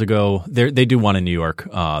several years ago, they do one in New York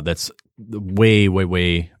that's way, way,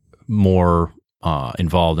 way more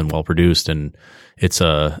involved and well produced, and it's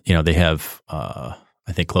they have I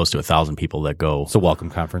think close to 1,000 people that go. It's a welcome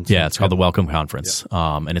conference. Yeah, it's called the Welcome Conference,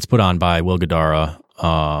 and it's put on by Will Guidara,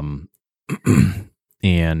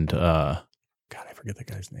 and God, I forget the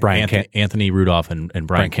guy's name. Anthony Rudolph and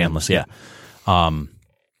Brian Canlis. Yeah.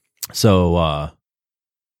 So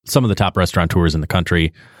some of the top restaurateurs in the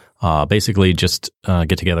country basically just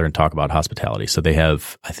get together and talk about hospitality. So they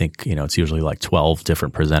have, I think, it's usually like 12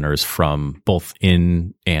 different presenters from both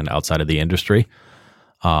in and outside of the industry.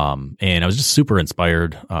 And I was just super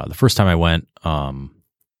inspired the first time I went.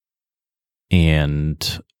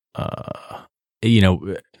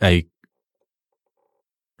 I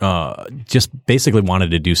just basically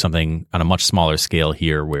wanted to do something on a much smaller scale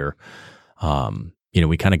here where,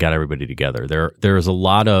 we kind of got everybody together. There are a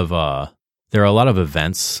lot of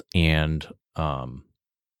events and, I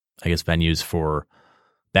guess venues for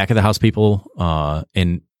back of the house people.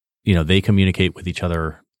 And, they communicate with each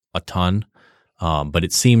other a ton. But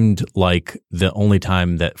it seemed like the only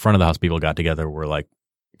time that front of the house people got together were like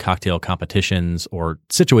cocktail competitions or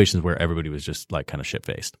situations where everybody was just like kind of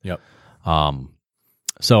shit-faced. Yep.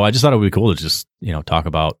 So I just thought it would be cool to just, talk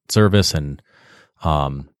about service. And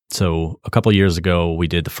so a couple of years ago, we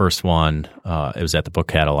did the first one. It was at the Book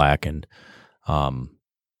Cadillac. And I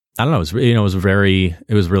don't know, it was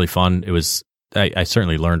really fun. I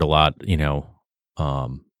certainly learned a lot,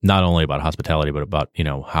 not only about hospitality, but about,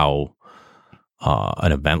 how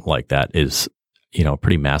an event like that is, a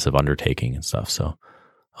pretty massive undertaking and stuff. So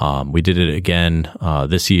we did it again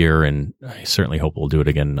this year, and I certainly hope we'll do it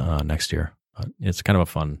again next year. It's kind of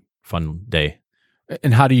a fun day.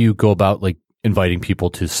 And how do you go about like inviting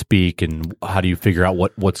people to speak, and how do you figure out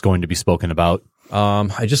what's going to be spoken about?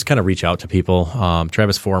 I just kind of reach out to people.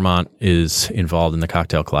 Travis Formont is involved in the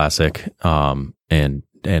Cocktail Classic, and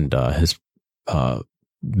his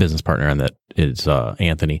business partner on that is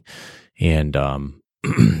Anthony. And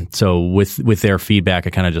so with their feedback,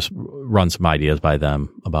 I kind of just run some ideas by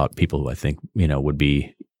them about people who I think would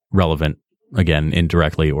be relevant, again,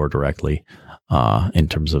 indirectly or directly, in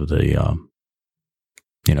terms of the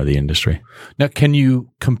the industry. Now, can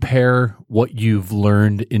you compare what you've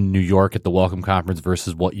learned in New York at the Welcome Conference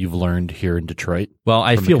versus what you've learned here in Detroit? Well,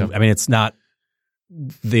 it's not,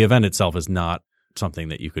 the event itself is not something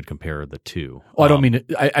that you could compare the two. Oh, I don't mean,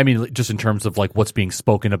 I mean just in terms of like what's being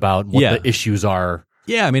spoken about, what the issues are.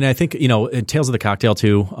 Yeah, I mean, I think, Tales of the Cocktail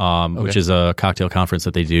too, which is a cocktail conference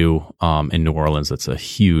that they do in New Orleans. That's a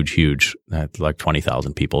huge, like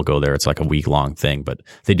 20,000 people go there. It's like a week-long thing, but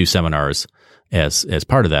they do seminars as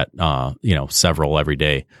part of that, several every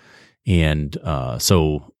day. And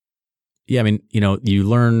so, yeah, I mean, you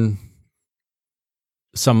learn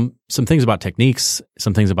some things about techniques,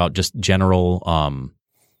 some things about just general,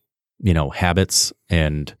 habits,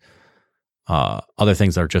 and other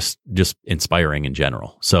things that are just inspiring in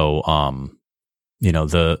general. So,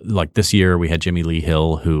 this year we had Jimmy Lee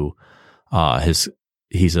Hill, who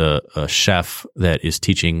he's a chef that is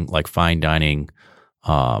teaching like fine dining,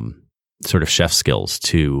 sort of chef skills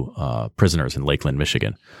to prisoners in Lakeland,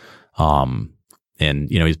 Michigan. And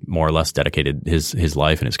he's more or less dedicated his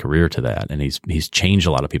life and his career to that, and he's changed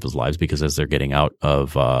a lot of people's lives, because as they're getting out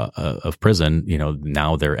of prison,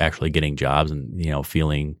 now they're actually getting jobs and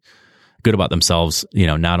feeling good about themselves.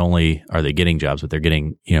 Not only are they getting jobs, but they're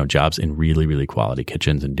getting jobs in really, really quality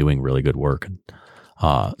kitchens and doing really good work.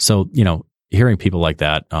 So hearing people like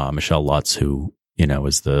that, Michelle Lutz, who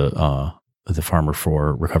is the farmer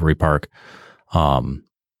for Recovery Park,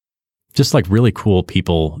 just like really cool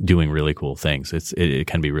people doing really cool things. It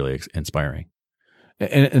can be really inspiring.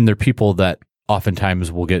 And they're people that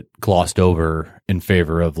oftentimes will get glossed over in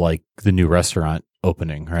favor of like the new restaurant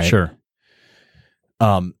opening, right? Sure.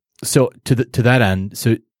 So to that end,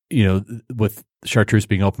 so with Chartreuse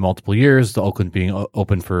being open multiple years, the Oakland being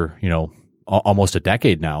open for almost a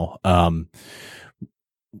decade now,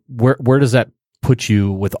 where does that put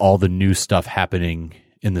you with all the new stuff happening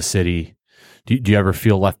in the city? Do you ever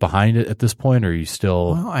feel left behind at this point, or are you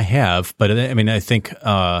still? Well, I have, but I mean, I think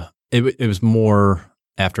it was more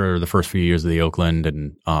after the first few years of the Oakland,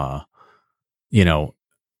 and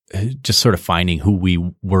just sort of finding who we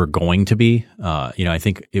were going to be. I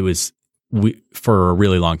think it was for a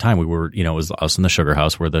really long time we were, it was us and the Sugar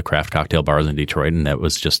House were the craft cocktail bars in Detroit, and that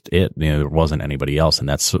was just it. There wasn't anybody else, and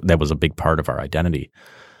that was a big part of our identity.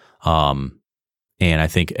 And I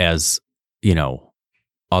think as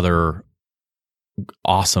other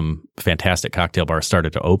awesome, fantastic cocktail bars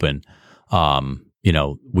started to open,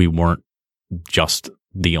 we weren't just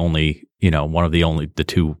the only, the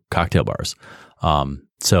two cocktail bars.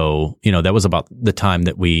 So, that was about the time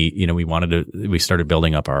that we started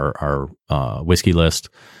building up our whiskey list.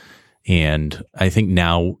 And I think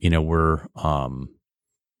now, we're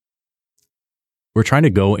trying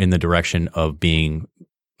to go in the direction of being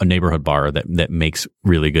a neighborhood bar that makes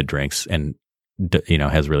really good drinks and,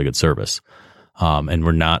 has really good service. And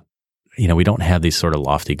we're not, we don't have these sort of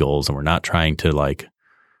lofty goals, and we're not trying to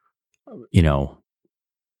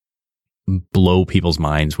blow people's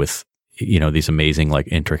minds with, these amazing, like,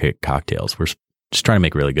 intricate cocktails. We're just trying to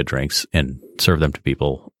make really good drinks and serve them to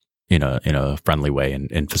people in a friendly way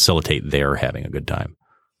and facilitate their having a good time.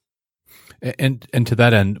 And to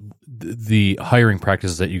that end, the hiring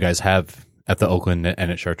practices that you guys have at the Oakland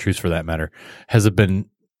and at Chartreuse, for that matter, has it been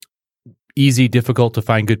easy, difficult to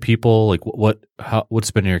find good people? Like,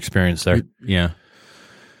 what's been your experience there? Yeah,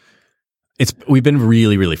 we've been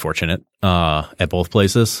really, really fortunate at both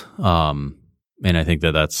places, and I think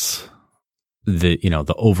that's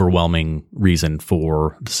the overwhelming reason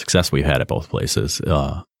for the success we've had at both places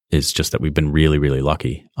is just that we've been really, really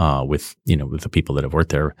lucky with the people that have worked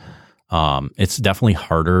there. It's definitely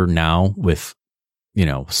harder now with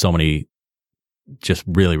so many just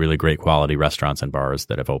really, really great quality restaurants and bars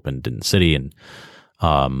that have opened in the city, and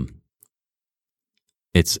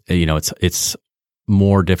it's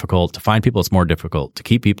more difficult to find people. It's more difficult to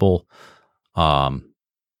keep people.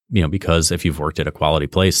 Because if you've worked at a quality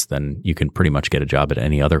place, then you can pretty much get a job at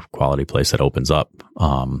any other quality place that opens up.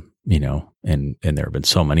 And there have been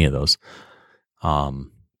so many of those.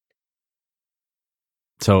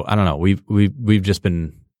 So I don't know. We've just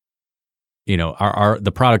been,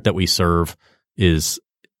 the product that we serve is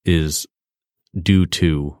due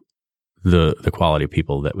to the quality of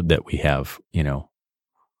people that we have.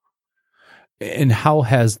 And how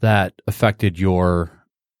has that affected your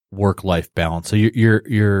work-life balance? So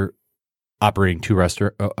you're operating two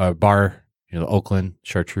a bar, the Oakland,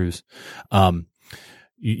 Chartreuse.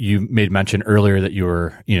 You made mention earlier that you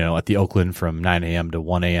were, at the Oakland from 9 a.m. to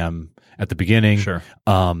 1 a.m. at the beginning. Sure.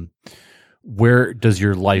 Where does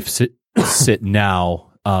your life sit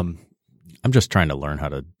now? I'm just trying to learn how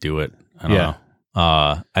to do it. I don't know.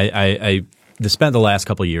 I spent the last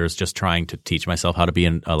couple of years just trying to teach myself how to be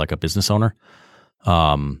like a business owner.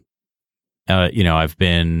 I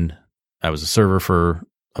was a server for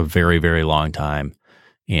a very, very long time,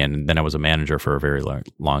 and then I was a manager for a very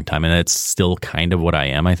long time, and it's still kind of what I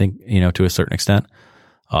am, I think, to a certain extent.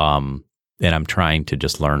 And I'm trying to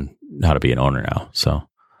just learn how to be an owner now. So,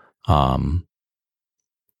 I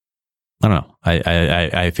don't know.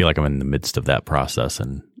 I feel like I'm in the midst of that process,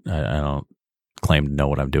 and I don't claim to know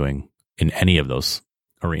what I'm doing in any of those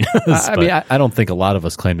arenas. I don't think a lot of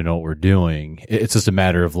us claim to know what we're doing. It's just a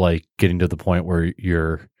matter of like getting to the point where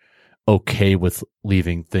you're okay with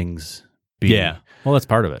leaving things be. Yeah. Well, that's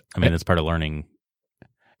part of it. That's part of learning.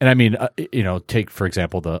 And take, for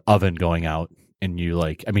example, the oven going out, and you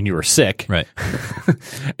were sick. Right.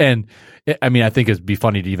 And I think it'd be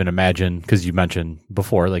funny to even imagine, because you mentioned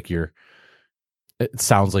before, like it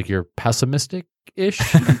sounds like you're pessimistic-ish.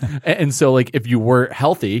 And so, like, if you were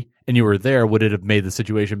healthy and you were there, would it have made the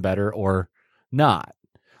situation better or not?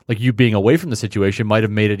 Like, you being away from the situation might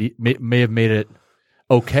have made it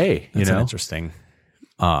okay. That's an interesting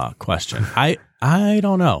question. I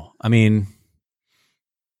don't know. I don't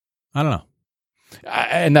know.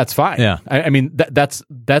 And that's fine. Yeah.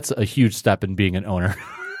 That's a huge step in being an owner,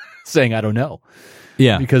 saying I don't know.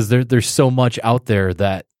 Yeah. Because there's so much out there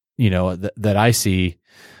that that I see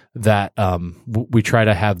that we try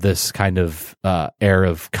to have this kind of air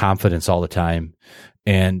of confidence all the time,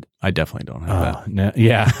 and I definitely don't have that. No,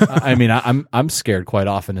 yeah, I'm scared quite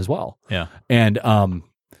often as well. Yeah, and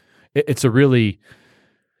it's a really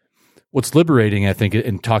what's liberating, I think,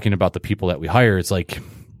 in talking about the people that we hire. It's like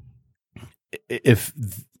if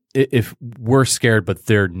we're scared but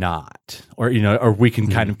they're not, or we can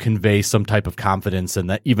kind of convey some type of confidence in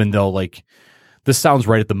that, even though like this sounds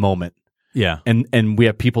right at the moment. Yeah. And we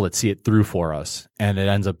have people that see it through for us, and it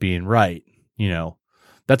ends up being right.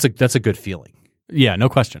 That's a good feeling. Yeah, no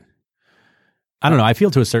question. I don't know. I feel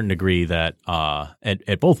to a certain degree that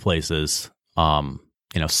at both places,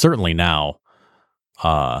 certainly now,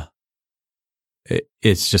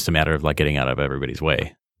 it's just a matter of like getting out of everybody's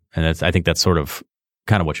way. And I think that's sort of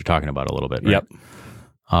kind of what you're talking about a little bit, right? Yep.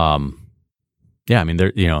 Yeah,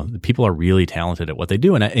 the people are really talented at what they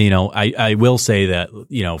do, and I will say that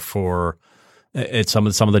for at some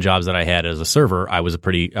of the jobs that I had as a server, I was a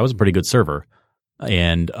pretty good server,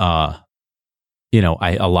 and a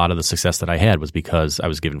lot of the success that I had was because I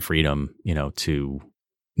was given freedom, to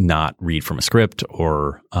not read from a script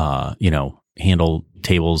or handle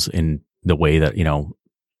tables in the way that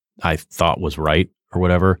I thought was right or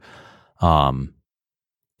whatever. And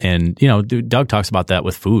Doug talks about that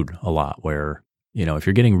with food a lot, where if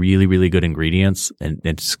you're getting really, really good ingredients, and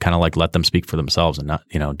it's kind of like let them speak for themselves and not,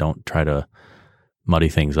 don't try to muddy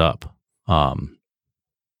things up.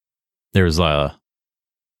 There's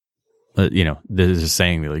there's a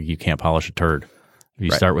saying that, like, you can't polish a turd. If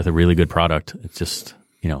you start with a really good product, it's just,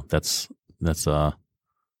 that's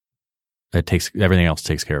everything else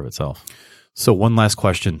takes care of itself. So one last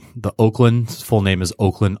question. The Oakland's full name is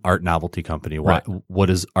Oakland Art Novelty Company. What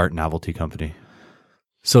is Art Novelty Company?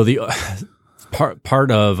 So the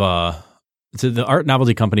part of so the Art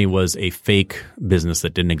Novelty Company was a fake business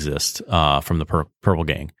that didn't exist from the Purple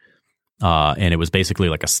Gang, and it was basically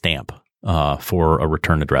like a stamp for a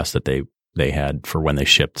return address that they had for when they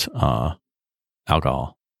shipped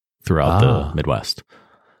alcohol throughout the Midwest.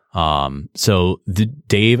 So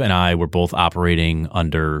Dave and I were both operating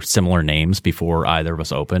under similar names before either of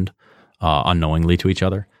us opened, unknowingly to each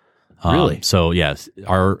other. Really? So yes,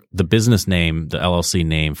 the business name, the LLC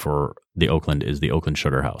name for the Oakland is the Oakland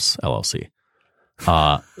Sugar House LLC.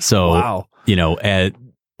 So wow.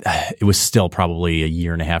 It was still probably a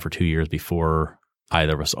year and a half or 2 years before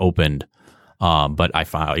either of us opened. But I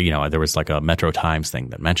found, there was like a Metro Times thing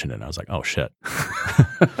that mentioned it. And I was like, oh shit.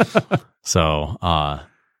 So, I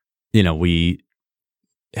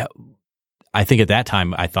think at that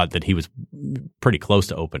time I thought that he was pretty close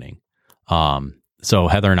to opening. So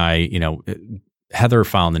Heather and I, Heather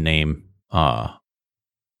found the name,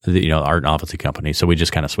 the Art Novelty Company. So we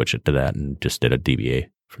just kind of switched it to that and just did a DBA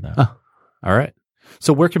for that. Oh, all right.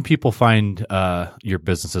 So where can people find your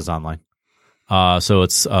businesses online? So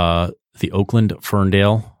it's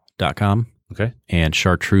theoaklandferndale.com. Okay. And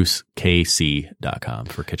chartreusekc.com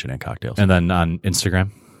for kitchen and cocktails. And then on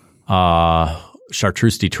Instagram?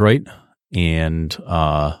 Chartreuse Detroit and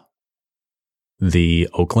the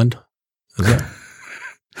Oakland. Is it?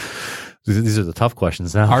 These are the tough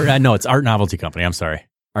questions now. No, it's Art Novelty Company. I'm sorry.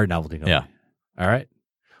 Art Novelty Company. Yeah. All right.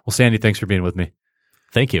 Well, Sandy, thanks for being with me.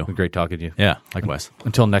 Thank you. It's been great talking to you. Yeah, likewise.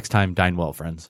 Until next time, dine well, friends.